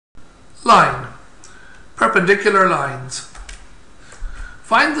Line. Perpendicular lines.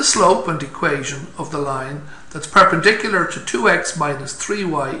 Find the slope and equation of the line that's perpendicular to 2x minus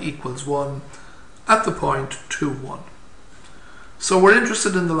 3y equals 1 at the point 2, 1. So we're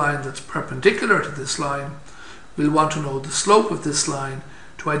interested in the line that's perpendicular to this line. We'll want to know the slope of this line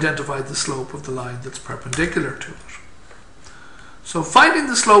to identify the slope of the line that's perpendicular to it. So finding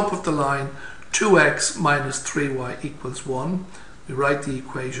the slope of the line 2x minus 3y equals 1, we write the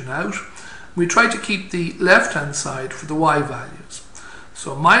equation out. We try to keep the left-hand side for the y values.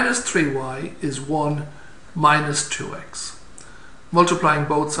 So minus 3y is 1 minus 2x. Multiplying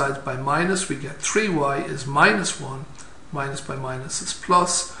both sides by minus, we get 3y is minus 1. Minus by minus is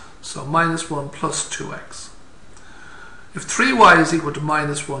plus, so minus 1 plus 2x. If 3y is equal to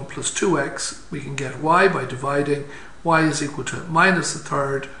minus 1 plus 2x, we can get y by dividing. Y is equal to minus a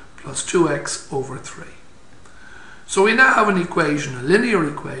third plus 2x over 3. So we now have an equation, a linear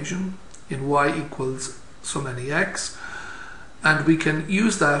equation, in y equals so many x, and we can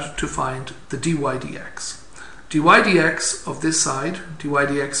use that to find the dy dx. dy dx of this side, dy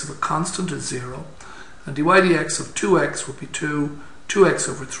dx of a constant is 0, and dy dx of 2x will be 2, 2x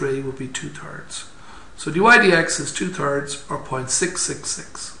over 3 will be 2/3. So dy dx is 2/3 or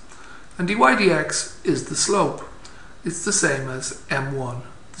 0.666. And dy dx is the slope. It's the same as m1,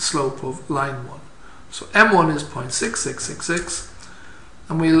 the slope of line 1. So m1 is 0.6666,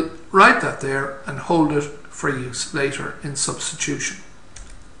 and we'll write that there and hold it for use later in substitution.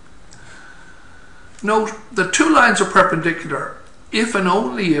 Note that two lines are perpendicular if and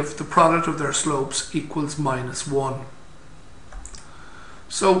only if the product of their slopes equals minus 1.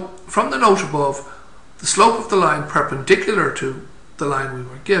 So from the note above, the slope of the line perpendicular to the line we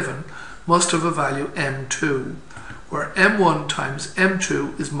were given must have a value m2, where m1 times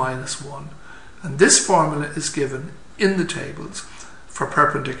m2 is minus 1. And this formula is given in the tables for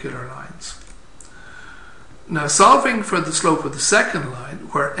perpendicular lines. Now solving for the slope of the second line,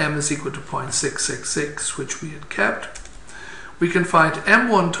 where m is equal to 0.666, which we had kept, we can find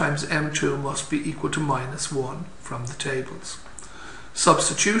m1 times m2 must be equal to minus 1 from the tables.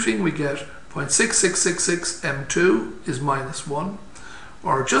 Substituting, we get 0.6666 m2 is minus 1,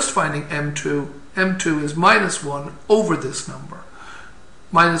 or just finding m2 is minus 1 over this number.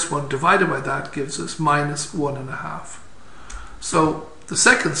 Minus 1 divided by that gives us minus 1.5. So the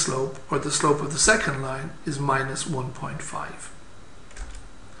second slope, or the slope of the second line, is minus 1.5.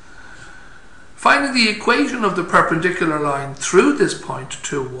 Finding the equation of the perpendicular line through this point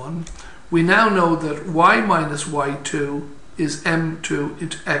 2, 1, we now know that y minus y2 is m2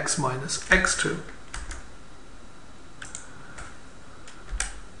 into x minus x2.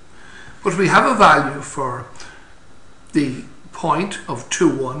 But we have a value for the point of 2,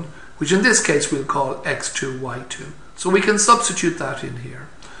 1, which in this case we'll call x2, y2. So we can substitute that in here.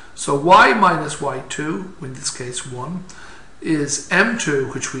 So y minus y2, in this case 1, is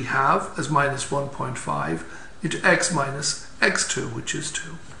m2, which we have as minus 1.5, into x minus x2, which is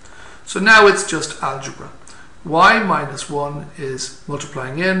 2. So now it's just algebra. Y minus 1 is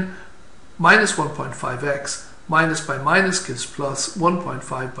multiplying in, minus 1.5x, minus by minus gives plus,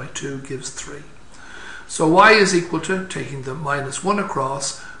 1.5 by 2 gives 3. So y is equal to, taking the minus 1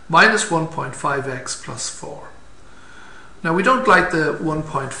 across, minus 1.5x plus 4. Now we don't like the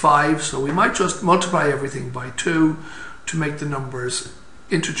 1.5, so we might just multiply everything by 2 to make the numbers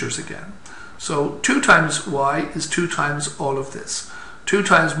integers again. So 2 times y is 2 times all of this. 2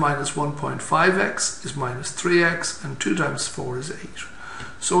 times minus 1.5x is minus 3x, and 2 times 4 is 8.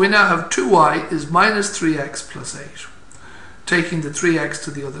 So we now have 2y is minus 3x plus 8. Taking the 3x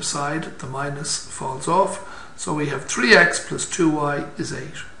to the other side, the minus falls off, so we have 3x plus 2y is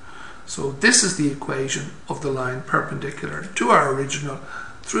 8. So this is the equation of the line perpendicular to our original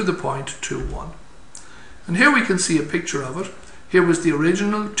through the point 2, 1. And here we can see a picture of it. Here was the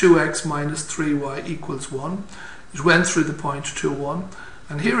original 2x minus 3y equals 1. It went through the point 2, 1.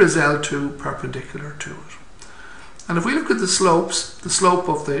 And here is L2 perpendicular to it. And if we look at the slopes, the slope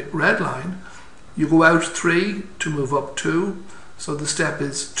of the red line, you go out 3 to move up 2. So the step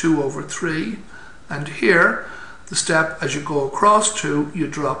is 2 over 3. And here, the step as you go across 2, you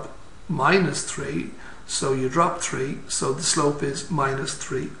drop minus 3. So you drop 3. So the slope is minus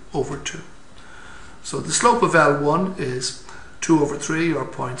 3 over 2. So the slope of L1 is 2 over 3, or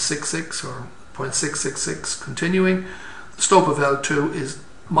 0.66 or 0.666 continuing. The slope of L2 is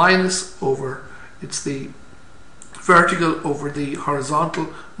minus over, it's the vertical over the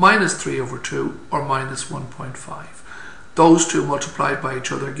horizontal, minus 3 over 2, or minus 1.5. Those two multiplied by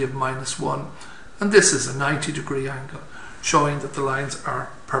each other give minus 1, and this is a 90-degree angle, showing that the lines are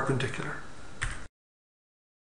perpendicular.